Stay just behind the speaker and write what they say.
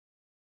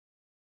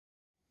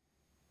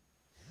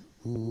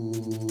I'm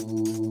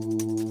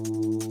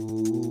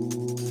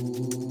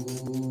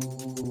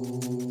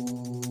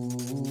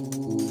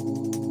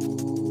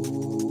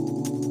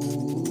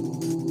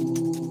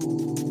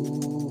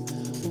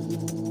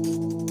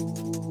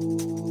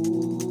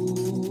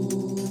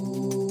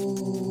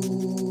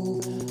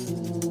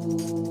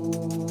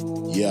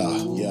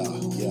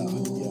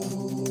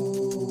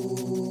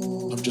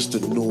just a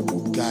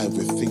normal guy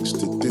with things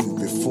to do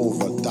before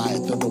I die.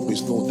 Don't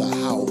always know the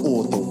how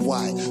or the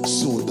why.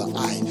 Saw the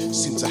I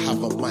seem to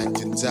have a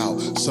mind in doubt.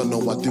 So now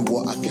I do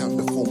what I can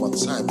before my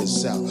time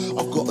is out.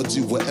 I've got to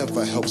do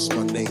whatever helps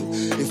my name.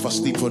 If I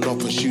sleep on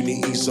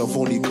opportunities, I've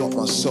only got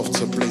myself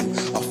to blame.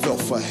 I felt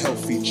for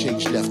healthy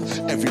change, left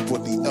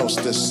everybody else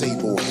the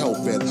same or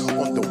hell-bent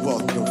on the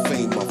wealth and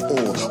fame. I've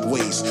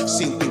always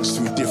seen things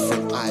through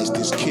different eyes.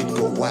 This kid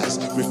got wise,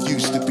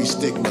 refused to be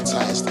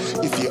stigmatized.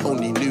 If you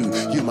only knew,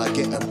 you might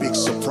get a big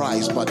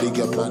surprise by the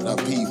amount of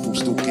people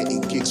still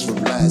getting gigs from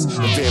lies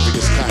of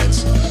various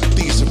kinds.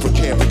 These are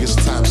precarious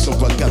times, so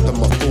I gather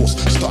my thoughts,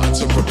 starting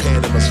to prepare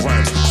them as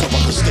rhymes, so I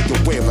can stay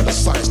aware of the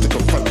signs to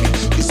confront me.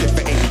 Cause if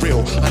it ain't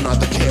real, I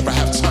neither care, I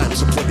have time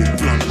to put it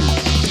bluntly.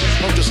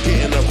 I'm just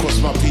getting across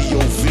my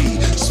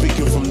POV,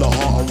 speaking from the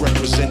heart and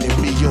representing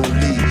me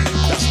only.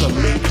 That's the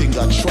main thing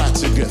I try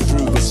to get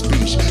through with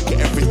speech.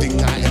 Get everything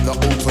out in the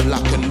open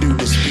like a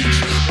nudist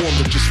speech. More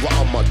than just what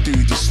I might do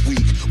this week.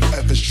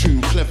 Whatever's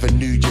true, clever,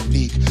 new,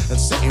 unique, and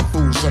setting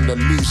fools on the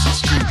lucid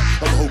street.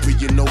 I'm hoping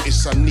you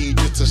notice I need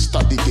you to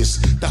study this.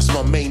 That's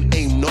my main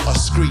aim, not a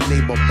screen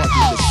name or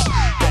buddy list.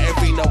 But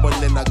every now and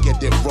then I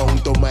get it wrong,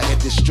 though my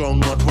head is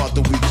strong. I'd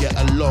rather we get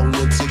along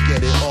than to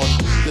get it on.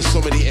 There's so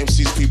many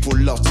MCs people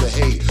love to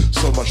hate,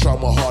 so I try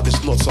my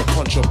hardest not to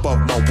punch above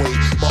my weight.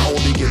 My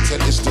only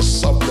intent is to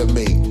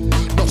sublimate,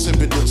 not to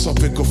be the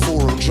topic of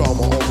forum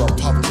drama or a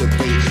pub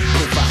debate.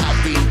 If I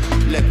have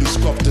been, let me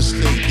scrub the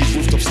slate. These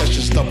rooftop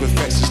sessions, dub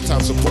effects, it's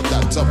time to put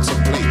that dub to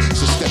play.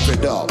 So step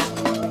it up.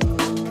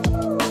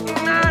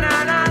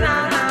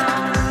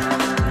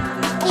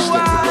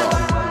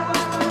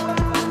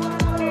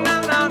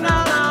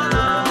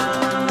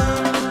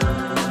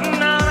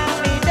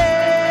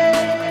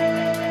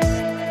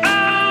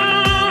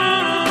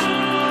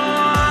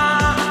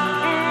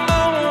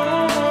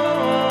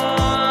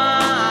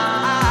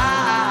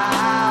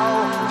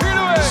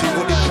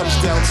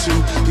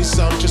 Yes,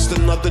 I'm just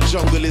another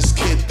junglist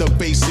kid that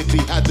basically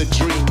had a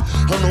dream.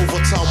 And over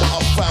time what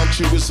I found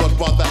you is I'd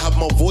rather have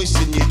my voice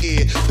in your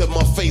ear than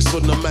my face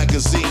on the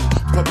magazine.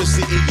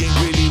 Publicity ain't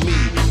really me,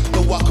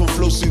 though I can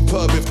flow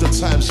superb if the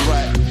time's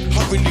right.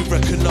 I really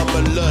reckon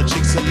I'm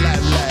allergic to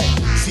limelight.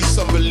 See,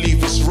 some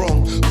believe it's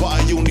wrong, but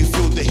I only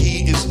feel the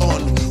heat is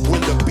on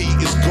when the beat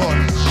is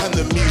gone and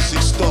the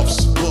music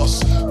stops.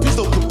 Boss, please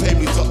don't compare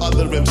me to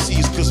other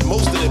MCs, cause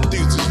most of them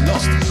dudes is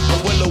lost.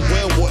 I'm well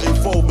aware what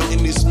involvement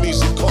in this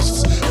music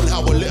costs, and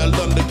how a little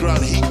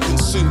underground heat can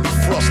soon be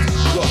frost.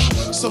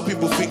 Gosh, some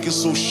people think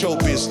it's all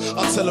showbiz.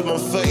 I tell them I'm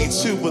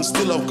 32 and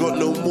still I've got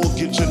no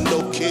mortgage and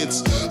no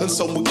kids, and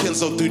some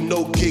weekends I'll do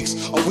no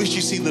gigs. I wish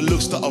you seen the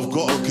looks that I've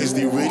got, cause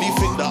they really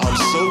think that I'm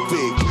so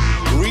big.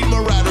 Read my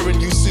rider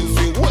and you soon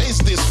think, what is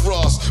this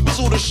frost? Was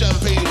all the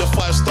champagne, the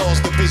 5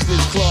 stars, the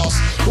business class,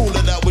 all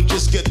of that would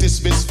just get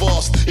dismissed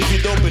fast. If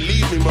you don't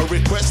believe me, my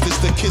request is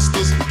to kiss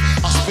this.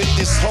 I spit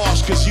this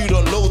harsh cause you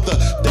don't know the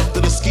depth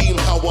of the scheme.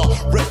 How I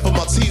rep for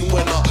my team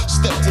when I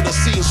step to the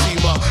scene. See,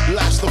 my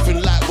life's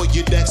nothing like what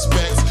you'd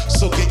expect,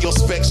 so get your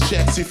specs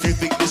checked if you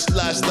think this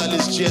lifestyle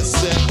is jet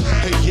set.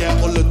 Hey yeah,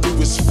 all I do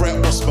is fret,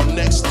 what's my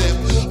next step?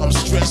 I'm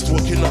stressed,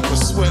 working up a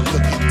sweat,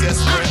 looking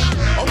desperate.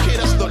 Okay,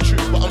 that's not true,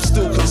 but I'm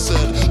still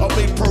concerned. I've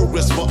made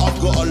progress, but I've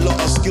got a lot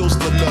of skills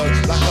to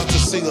learn. Like how to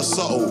sing a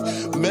subtle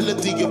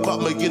melody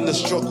about me in the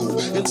struggle.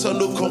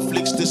 Internal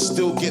conflicts that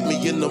still get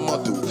me in the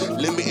muddle.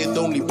 Limited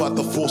only by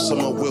the force of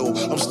my will.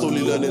 I'm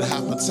slowly learning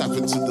how to tap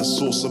into the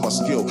source of my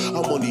skill.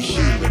 I'm only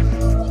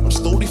human, I'm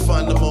slowly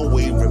finding my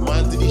way,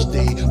 reminded each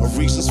day of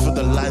reasons for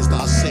the lines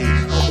that I say.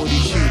 I'm only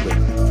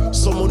human,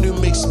 someone who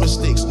makes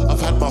mistakes.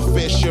 I've had my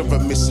fair share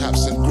of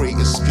mishaps and great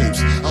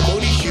escapes. I'm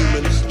only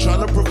human,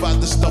 trying to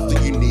provide the stuff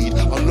that you need.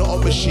 I'm not a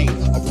machine,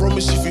 I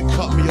promise if you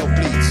cut me I'll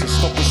bleed. So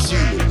stop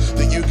assuming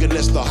that you can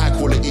less the high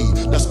quality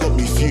that's got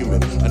me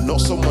fuming, and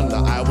not someone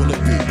that I wanna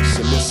be.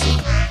 So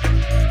listen.